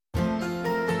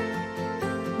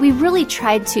we really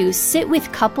tried to sit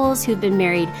with couples who've been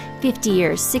married 50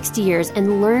 years, 60 years,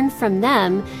 and learn from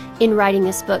them in writing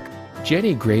this book.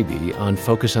 Jenny Graby on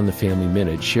Focus on the Family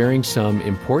Minute, sharing some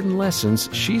important lessons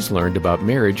she's learned about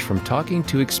marriage from talking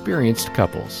to experienced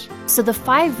couples. So the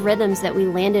 5 rhythms that we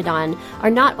landed on are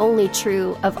not only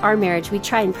true of our marriage, we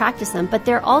try and practice them, but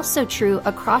they're also true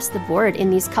across the board in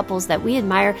these couples that we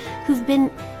admire who've been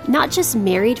not just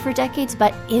married for decades,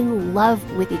 but in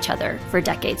love with each other for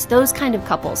decades. Those kind of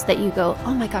couples that you go,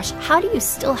 oh my gosh, how do you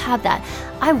still have that?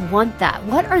 I want that.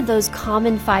 What are those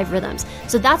common 5 rhythms?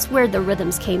 So that's where the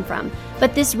rhythms came from.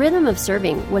 But this rhythm of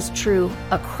serving was true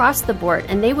across the board,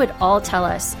 and they would all tell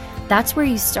us, that's where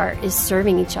you start, is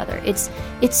serving each other. It's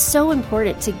so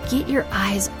important to get your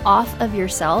eyes off of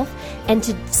yourself and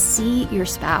to see your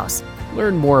spouse.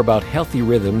 Learn more about healthy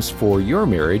rhythms for your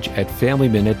marriage at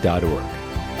FamilyMinute.org.